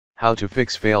How to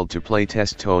fix failed to play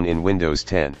test tone in Windows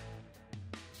 10.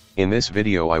 In this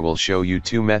video I will show you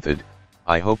two methods.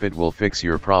 I hope it will fix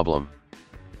your problem.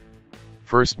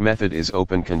 First method is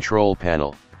open Control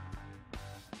Panel.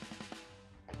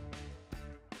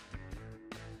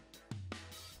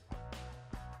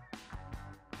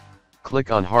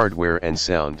 Click on Hardware and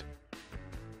Sound.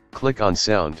 Click on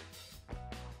Sound.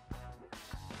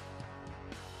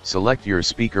 Select your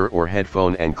speaker or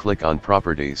headphone and click on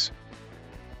Properties.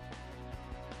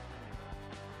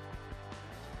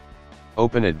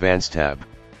 Open Advanced tab.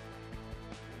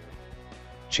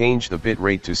 Change the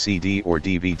bitrate to CD or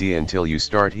DVD until you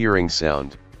start hearing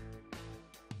sound.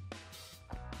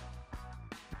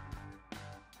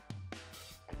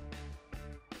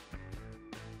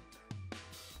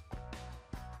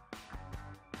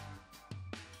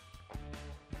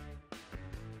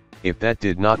 If that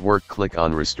did not work, click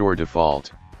on Restore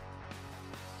Default.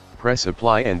 Press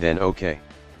Apply and then OK.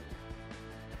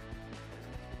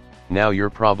 Now your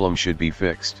problem should be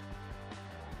fixed.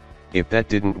 If that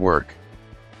didn't work,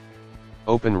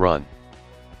 open Run.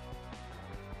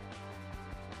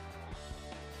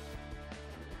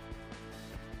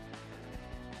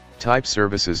 Type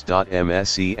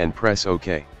services.msc and press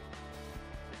OK.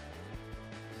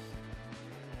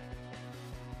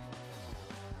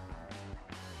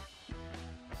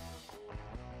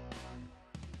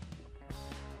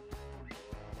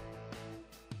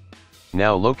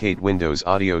 Now locate Windows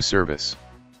Audio Service.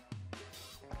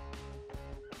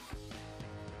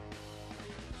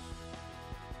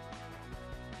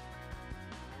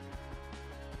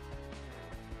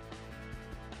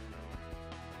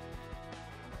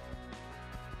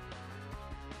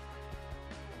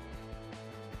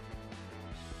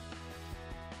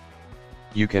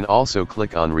 You can also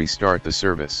click on Restart the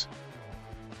service.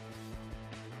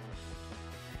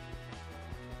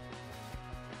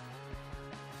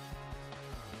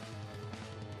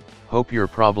 Hope your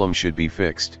problem should be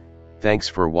fixed. Thanks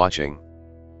for watching.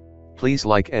 Please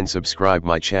like and subscribe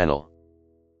my channel.